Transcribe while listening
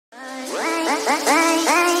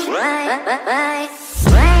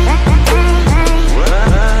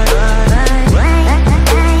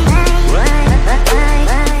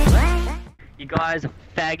guys are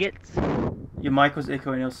faggots. Your mic was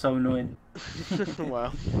echoing, it was so annoying.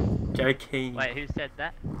 Wow. Joking. Wait, who said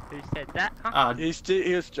that? Who said that? Huh? Ah, He was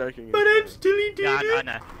joking. my name's Dilly Doo. Yeah, I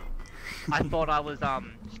know. I thought I was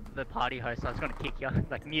the party host. I was gonna kick you.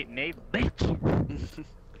 Like mute me, bitch.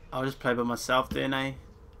 I'll just play by myself then, eh?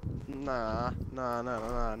 Nah.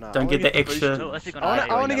 Don't get the extra.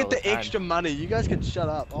 I want to get the extra money. You guys can shut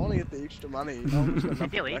up. I want to get the extra money.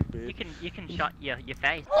 Dilly, you can shut your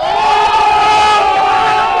face.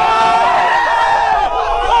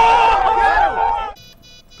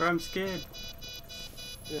 Bro, I'm scared.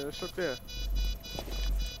 Yeah, let's look there. He's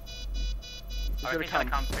Alright, gonna he's gonna come.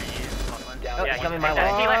 come for you, Scotland. Oh, Yeah, coming he's my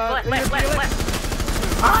gonna- way. Left.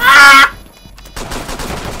 Ah!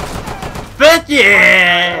 But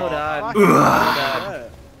yeah! Hold on. Ugh.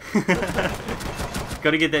 Hold on.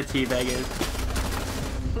 Gotta get that teabagger.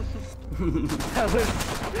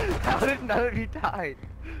 How did none of you die?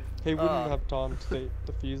 He wouldn't have time to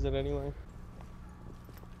defuse it anyway.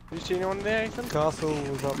 You see anyone there, Ethan? Castle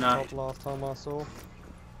was up No. top last time I saw.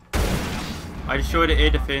 I destroyed the air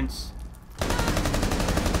defense.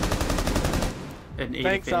 An air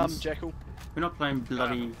Thanks, defense. Jackal. We're not playing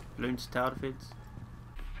bloody balloons tower defense.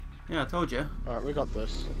 Yeah, I told you. Alright, we got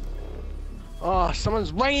this. Oh,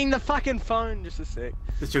 someone's ringing the fucking phone. Just a sec.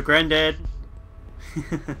 It's your granddad.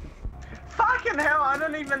 Fucking hell, I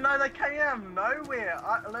didn't even know they came out of nowhere.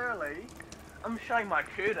 I'm showing my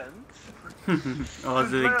curtains. Oh,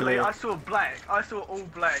 is it a Literally, glare? I saw all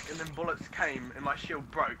black, and then bullets came, and my shield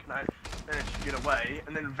broke, and I managed to get away,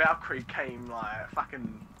 and then Valkyrie came, like,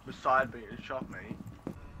 fucking beside me and shot me.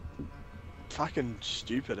 Fucking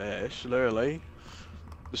stupid Ash, literally.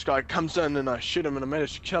 This guy comes in and I shoot him and I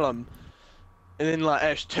manage to kill him. And then like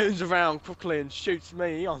Ash turns around quickly and shoots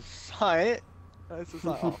me on sight. And it's just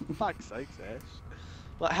like, oh fuck's sakes, Ash.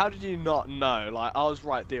 Like how did you not know? Like I was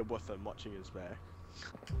right there with him watching his back.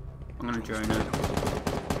 I'm gonna drone it.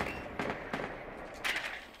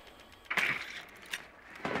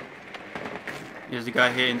 There's a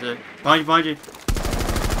guy here in the... Behind you!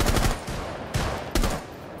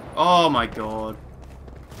 Oh my god.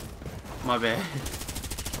 My bad.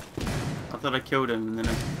 I thought I killed him and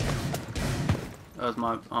then that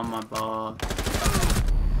was on my bar.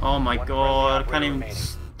 Oh my god, I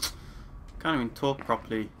can't even talk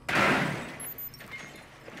properly.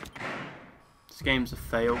 This game's a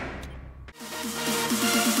fail.